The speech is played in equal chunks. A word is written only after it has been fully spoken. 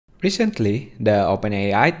Recently, the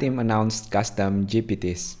OpenAI team announced custom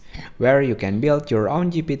GPTs, where you can build your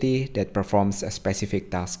own GPT that performs a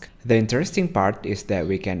specific task. The interesting part is that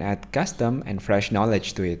we can add custom and fresh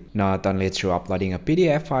knowledge to it, not only through uploading a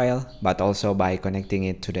PDF file, but also by connecting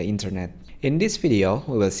it to the internet. In this video,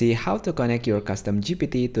 we will see how to connect your custom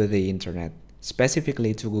GPT to the internet,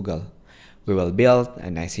 specifically to Google. We will build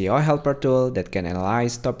an SEO helper tool that can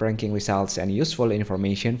analyze top ranking results and useful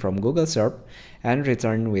information from Google SERP and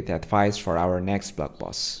return with advice for our next blog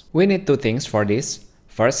post. We need two things for this.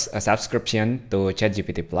 First, a subscription to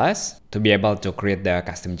ChatGPT Plus to be able to create the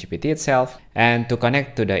custom GPT itself, and to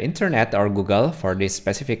connect to the internet or Google. For this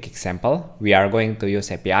specific example, we are going to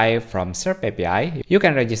use API from SERP API. You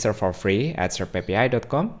can register for free at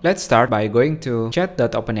serpapi.com. Let's start by going to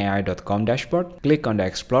chat.openai.com dashboard, click on the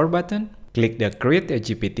Explore button, click the Create a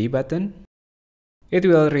GPT button. It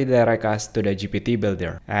will redirect us to the GPT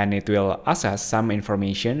builder, and it will ask us some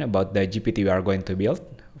information about the GPT we are going to build.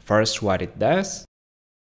 First, what it does,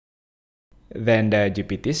 then the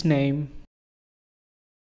GPT's name,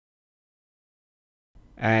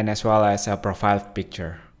 and as well as a profile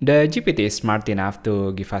picture. The GPT is smart enough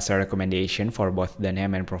to give us a recommendation for both the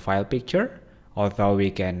name and profile picture, although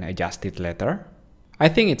we can adjust it later. I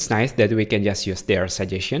think it's nice that we can just use their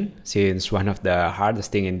suggestion, since one of the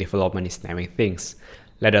hardest things in development is naming things,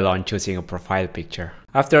 let alone choosing a profile picture.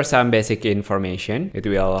 After some basic information, it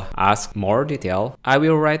will ask more detail. I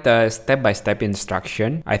will write a step-by-step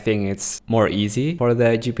instruction. I think it's more easy for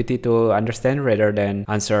the GPT to understand rather than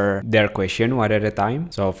answer their question one at a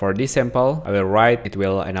time. So for this sample, I will write it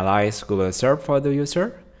will analyze Google SERP for the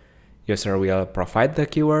user. User will provide the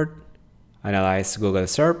keyword, analyze Google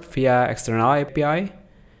SERP via external API.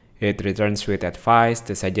 It returns with advice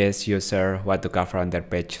to suggest user what to cover on their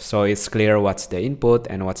page, so it's clear what's the input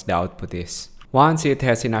and what's the output is. Once it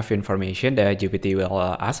has enough information, the GPT will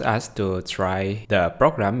ask us to try the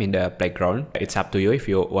program in the playground. It's up to you if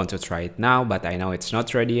you want to try it now, but I know it's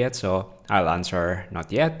not ready yet, so I'll answer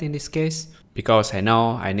not yet in this case, because I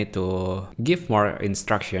know I need to give more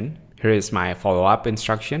instruction. Here is my follow-up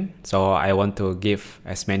instruction. So I want to give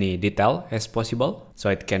as many detail as possible so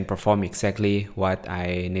it can perform exactly what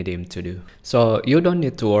I need him to do. So you don't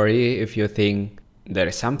need to worry if you think there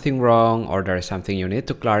is something wrong or there is something you need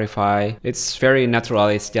to clarify. It's very natural.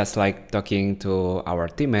 It's just like talking to our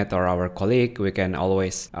teammate or our colleague. We can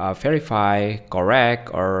always verify, correct,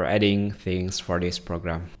 or adding things for this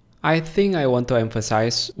program. I think I want to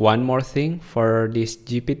emphasize one more thing for this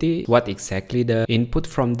GPT, what exactly the input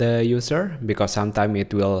from the user, because sometimes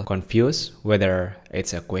it will confuse whether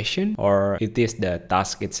it's a question or it is the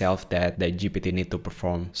task itself that the GPT need to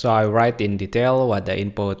perform. So I write in detail what the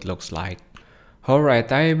input looks like.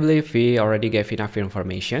 Alright, I believe we already gave enough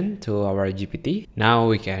information to our GPT. Now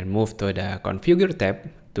we can move to the Configure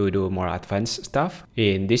tab to do more advanced stuff.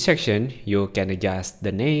 In this section, you can adjust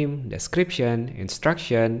the name, description,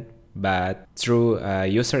 instruction, but through a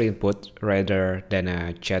user input rather than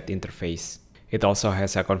a chat interface. It also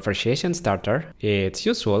has a conversation starter. It's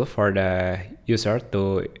useful for the user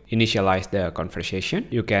to initialize the conversation.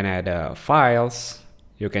 You can add files.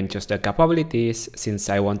 You can choose the capabilities. Since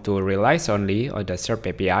I want to rely only on the SERP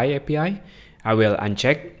API, I will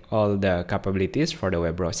uncheck all the capabilities for the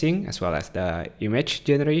web browsing as well as the image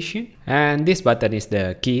generation. And this button is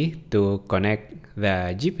the key to connect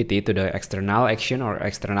the GPT to the external action or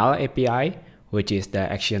external API, which is the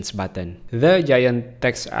actions button. The giant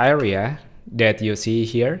text area that you see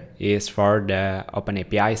here is for the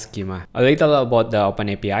OpenAPI schema. A little about the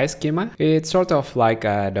OpenAPI schema. It's sort of like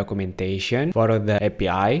a documentation for the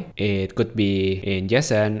API. It could be in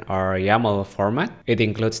JSON or YAML format. It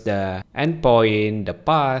includes the endpoint, the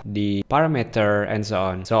path, the parameter, and so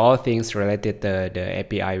on. So all things related to the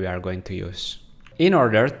API we are going to use. In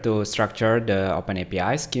order to structure the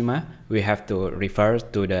OpenAPI schema, we have to refer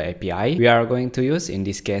to the API we are going to use. In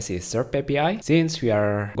this case is SERP API. Since we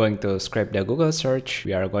are going to scrape the Google search,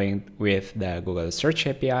 we are going with the Google Search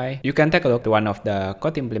API. You can take a look at one of the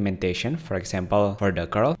code implementation. For example, for the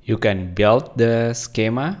curl, you can build the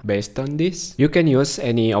schema based on this. You can use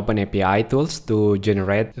any OpenAPI tools to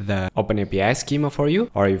generate the OpenAPI schema for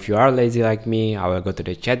you. Or if you are lazy like me, I will go to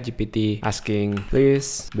the ChatGPT asking,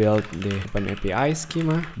 please build the OpenAPI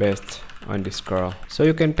schema based on this curl. So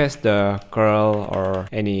you can paste the curl or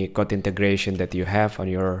any code integration that you have on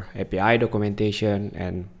your API documentation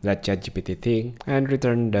and let ChatGPT think and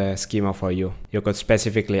return the schema for you. You could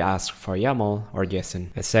specifically ask for YAML or JSON.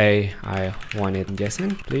 Let's say I want it in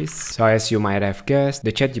JSON, please. So as you might have guessed,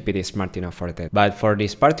 the ChatGPT is smart enough for that. But for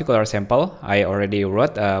this particular sample, I already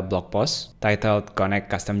wrote a blog post titled Connect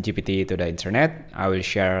Custom GPT to the Internet. I will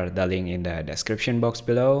share the link in the description box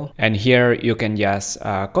below. And here you can just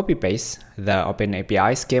copy paste the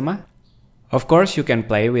OpenAI schema. Of course, you can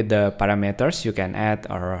play with the parameters you can add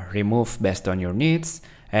or remove based on your needs.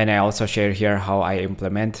 And I also share here how I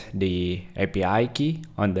implement the API key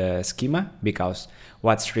on the schema, because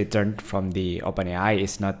what's returned from the OpenAI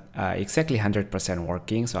is not exactly 100%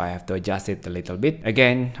 working, so I have to adjust it a little bit.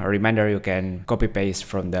 Again, a reminder, you can copy paste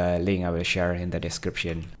from the link I will share in the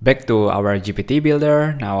description. Back to our GPT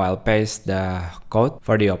builder. Now I'll paste the code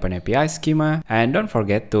for the OpenAPI schema, and don't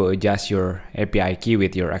forget to adjust your API key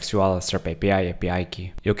with your actual SERP API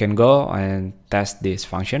key. You can go and test this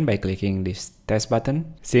function by clicking this test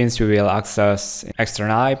button. Since we will access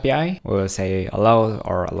external API, we will say allow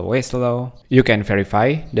or always allow. You can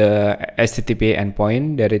verify the HTTP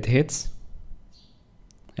endpoint that it hits.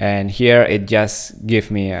 And here it just gives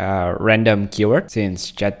me a random keyword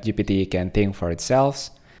since ChatGPT can think for itself.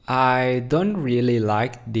 I don't really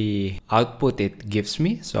like the output it gives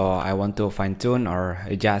me, so I want to fine-tune or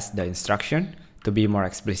adjust the instruction to be more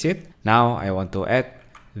explicit. Now I want to add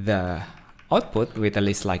the output with a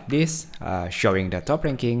list like this, showing the top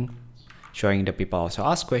ranking, showing the people also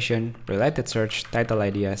ask question, related search, title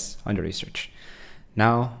ideas on the research.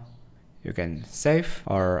 Now you can save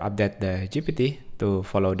or update the GPT to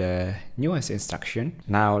follow the newest instruction.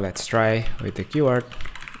 Now let's try with the keyword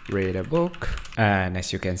read a book, and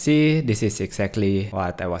as you can see, this is exactly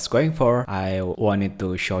what I was going for. I wanted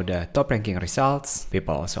to show the top ranking results.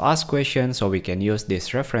 People also ask questions, so we can use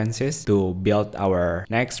these references to build our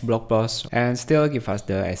next blog post and still give us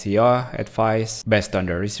the SEO advice based on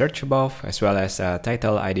the research above, as well as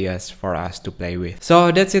title ideas for us to play with.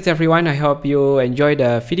 So that's it everyone. I hope you enjoyed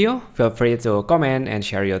the video. Feel free to comment and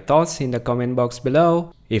share your thoughts in the comment box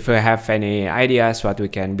below. If you have any ideas what we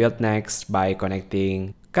can build next by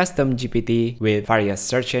connecting custom GPT with various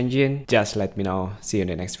search engine, just let me know. See you in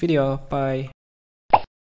the next video. Bye.